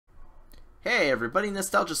Hey everybody,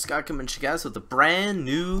 Nostalgia Scott coming to you guys with a brand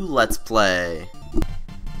new Let's Play.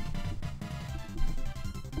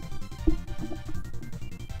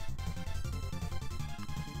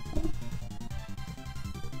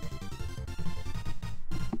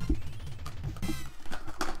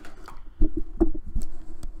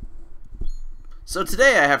 So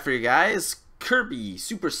today I have for you guys Kirby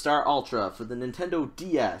Super Star Ultra for the Nintendo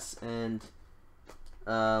DS, and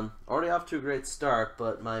already off to a great start,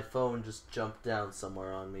 but my phone just jumped down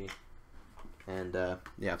somewhere on me. And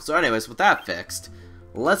yeah, so anyways, with that fixed,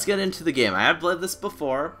 let's get into the game. I have played this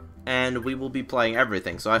before, and we will be playing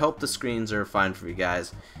everything, so I hope the screens are fine for you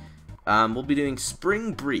guys. We'll be doing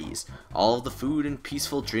Spring Breeze. All of the food in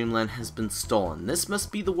peaceful dreamland has been stolen. This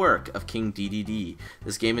must be the work of King DDD.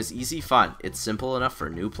 This game is easy fun. It's simple enough for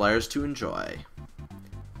new players to enjoy.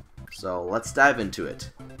 So let's dive into it.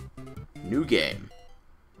 New game.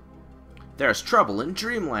 There's trouble in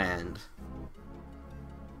dreamland.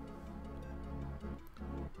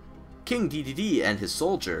 King DDD and his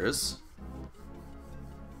soldiers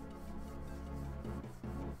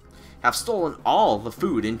have stolen all the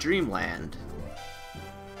food in dreamland.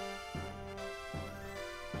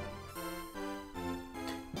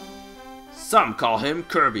 Some call him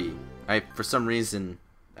Kirby. For some reason,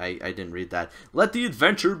 I didn't read that. Let the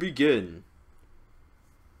adventure begin.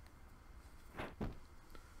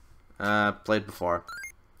 Played before.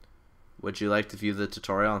 Would you like to view the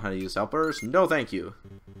tutorial on how to use helpers? No, thank you.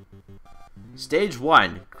 Stage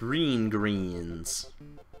 1, green greens.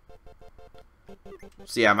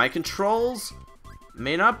 So yeah, my controls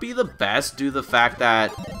may not be the best due to the fact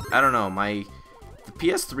that, I don't know, the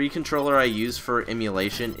PS3 controller I use for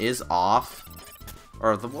emulation is off.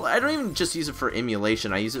 Or, well, I don't even just use it for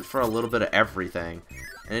emulation, I use it for a little bit of everything.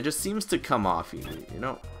 And it just seems to come off, you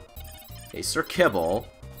know. Hey, Sir Kibble.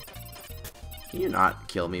 Can you not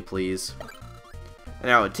kill me, please?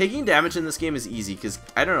 Now, taking damage in this game is easy, because,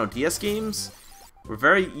 I don't know, DS games were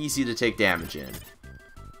very easy to take damage in.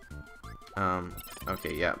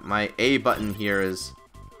 Okay, yeah, my A button here is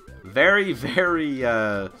very, very,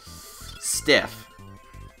 stiff.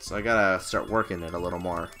 So I gotta start working it a little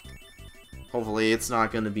more. Hopefully it's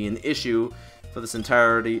not gonna be an issue for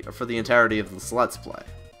the entirety of this Let's Play.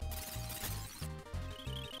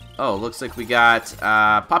 Oh, looks like we got,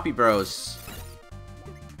 Poppy Bros.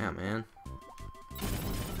 Yeah, man.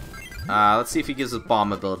 Let's see if he gives us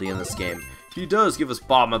bomb ability in this game. He does give us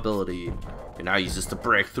bomb ability. You can now use this to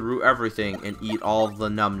break through everything and eat all the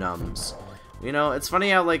num-nums. You know, it's funny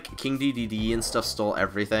how, like, King DDD and stuff stole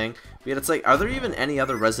everything. But yet it's like, are there even any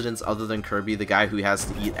other residents other than Kirby, the guy who has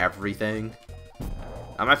to eat everything?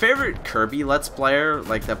 My favorite Kirby Let's Player,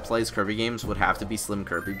 like, that plays Kirby games would have to be Slim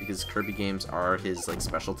Kirby, because Kirby games are his, like,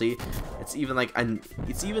 specialty. It's even, like,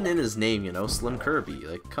 it's even in his name, you know, Slim Kirby.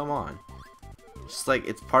 Like, come on. Just, like,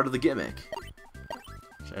 it's part of the gimmick.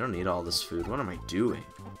 I don't need all this food. What am I doing?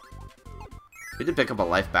 We did pick up a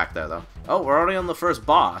life back there, though. Oh, we're already on the first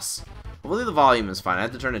boss. Hopefully the volume is fine. I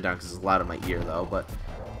had to turn it down because it's loud in my ear, though. But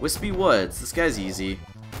Wispy Woods. This guy's easy.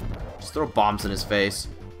 Just throw bombs in his face.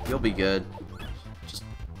 He'll be good. Just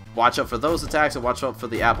watch out for those attacks and watch out for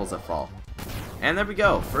the apples that fall. And there we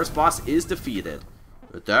go. First boss is defeated.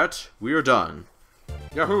 With that, we are done.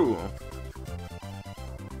 Yahoo!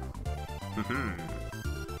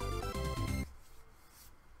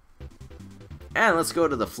 And let's go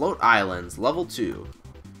to the Float Islands, level 2.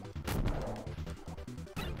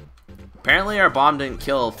 Apparently our bomb didn't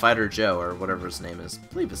kill Fighter Joe, or whatever his name is. I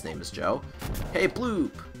believe his name is Joe. Hey,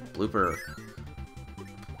 Bloop! Blooper.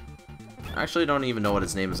 I actually don't even know what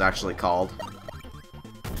his name is actually called.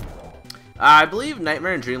 I believe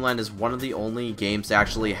Nightmare in Dreamland is one of the only games to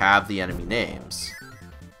actually have the enemy names.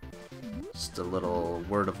 Just a little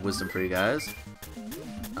word of wisdom for you guys.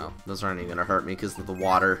 Oh, those aren't even gonna hurt me because of the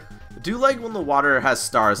water. I do like when the water has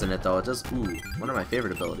stars in it, though. It does. Ooh, one of my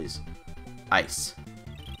favorite abilities. Ice.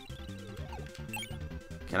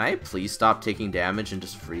 Can I please stop taking damage and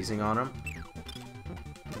just freezing on him?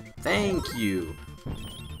 Thank you.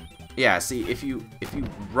 Yeah, see, if you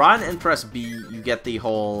run and press B, you get the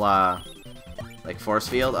whole like force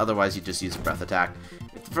field. Otherwise, you just use a breath attack.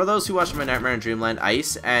 For those who watched my Nightmare in Dreamland,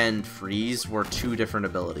 ice and freeze were two different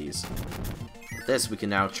abilities. With this, we can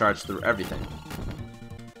now charge through everything.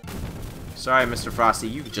 Sorry, Mr. Frosty,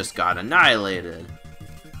 you just got annihilated.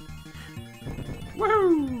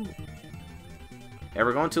 Woo! Hey,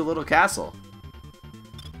 we're going to a little castle.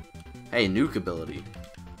 Hey, nuke ability.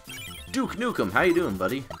 Duke Nukem, how you doing,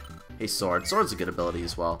 buddy? Hey, Sword. Sword's a good ability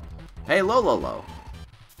as well. Hey, Lo.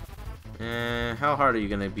 How hard are you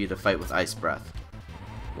gonna be to fight with Ice Breath?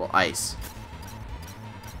 Well, ice.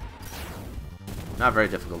 Not very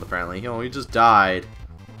difficult, apparently. Oh, he just died.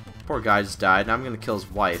 Poor guy just died. Now I'm gonna kill his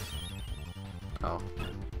wife. Oh.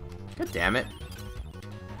 God damn it.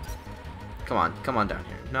 Come on down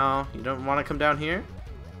here. No, you don't want to come down here?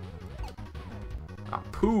 Ah,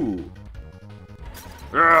 poo.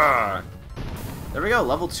 Urgh. There we go,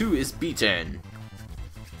 level 2 is beaten.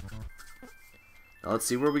 Now let's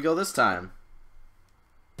see where we go this time.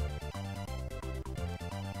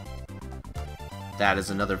 That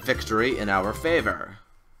is another victory in our favor.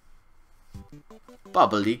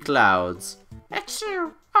 Bubbly clouds.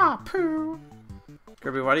 Achoo! Ah, poo!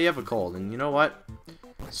 Kirby, why do you have a cold? And you know what?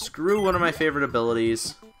 Screw one of my favorite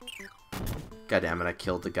abilities. God damn it, I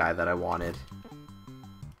killed the guy that I wanted.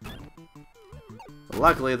 But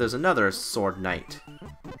luckily, there's another Sword Knight.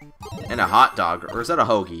 And a hot dog. Or is that a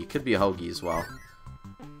hoagie? Could be a hoagie as well.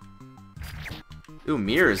 Ooh,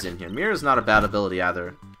 Mirror's in here. Mirror's not a bad ability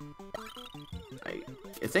either.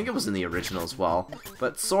 I think it was in the original as well.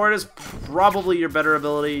 But Sword is probably your better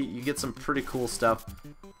ability. You get some pretty cool stuff.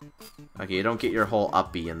 Okay, you don't get your whole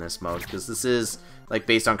up B in this mode, because this is like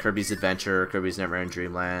based on Kirby's Adventure, Kirby's Neverland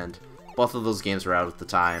Dreamland. Both of those games were out at the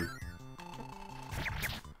time.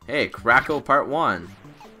 Hey, Kracko Part 1.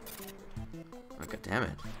 Oh, god damn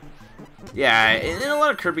it. Yeah, in a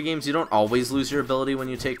lot of Kirby games, you don't always lose your ability when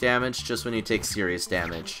you take damage, just when you take serious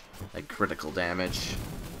damage. Like critical damage.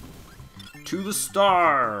 To the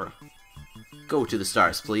star! Go to the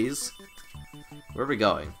stars, please. Where are we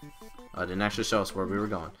going? Oh, it didn't actually show us where we were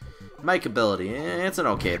going. Mic ability. It's an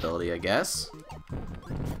okay ability, I guess.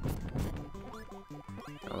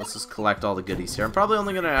 Oh, let's just collect all the goodies here. I'm probably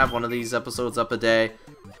only going to have one of these episodes up a day,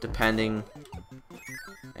 depending.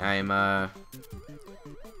 I'm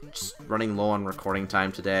just running low on recording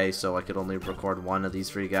time today, so I could only record one of these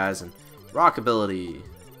for you guys. And rock ability.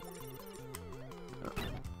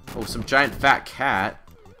 Oh, some giant fat cat.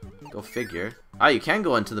 Go figure. Ah, you can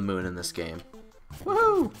go into the moon in this game.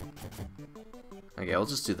 Woohoo! Okay, we'll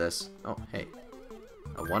just do this. Oh, hey.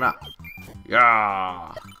 A 1-up.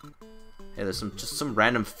 Yeah! Hey, there's just some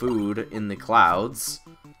random food in the clouds.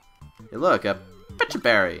 Hey, look, a Pitcher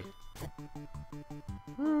Berry.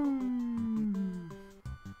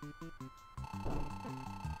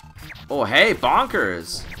 Oh, hey,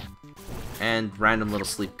 Bonkers! And random little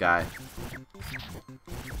sleep guy.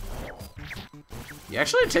 You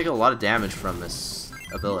actually take a lot of damage from this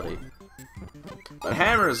ability. But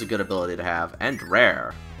Hammer is a good ability to have, and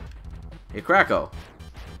rare. Hey, Kracko.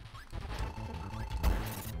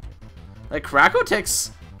 Like, Kracko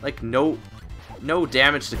takes, like, no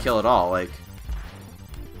damage to kill at all, like...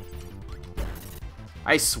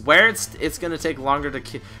 I swear it's gonna take longer to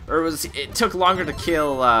kill... Or it took longer to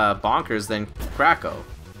kill, Bonkers than Kracko.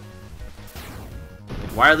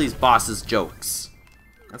 Like, why are these bosses jokes?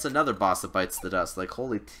 That's another boss that bites the dust, like,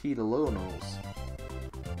 holy Titalonos.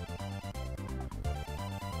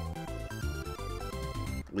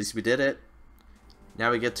 At least we did it. Now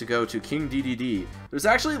we get to go to King DDD. There's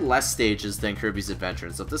actually less stages than Kirby's Adventure,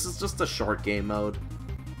 so this is just a short game mode.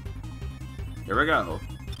 Here we go.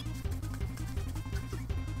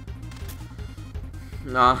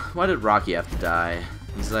 Nah, why did Rocky have to die?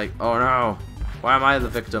 He's like, oh no, why am I the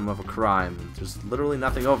victim of a crime? There's literally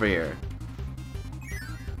nothing over here.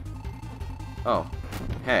 Oh,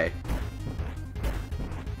 hey.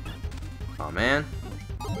 Oh man.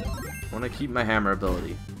 I want to keep my hammer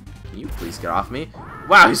ability. Can you please get off me?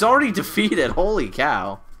 Wow, he's already defeated. Holy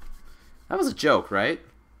cow. That was a joke, right?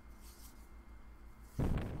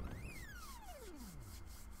 And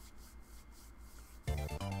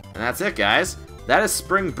that's it, guys. That is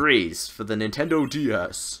Spring Breeze for the Nintendo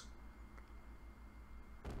DS.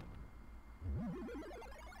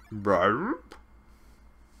 Bro.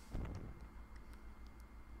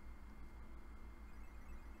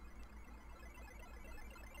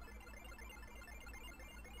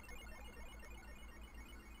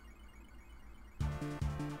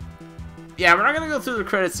 Yeah, we're not going to go through the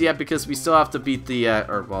credits yet because we still have to beat the,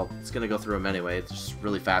 well, it's going to go through them anyway. It's just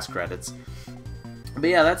really fast credits. But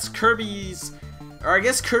yeah, that's Kirby's, or I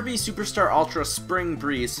guess Kirby Super Star Ultra Spring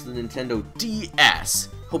Breeze for the Nintendo DS.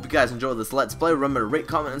 Hope you guys enjoyed this Let's Play. Remember to rate,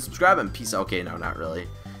 comment, and subscribe, and peace out. Okay, no, not really.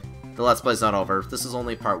 The Let's Play's not over. This is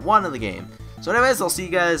only part 1 of the game. So anyways, I'll see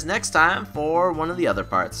you guys next time for one of the other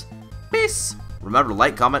parts. Peace! Remember to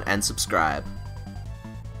like, comment, and subscribe.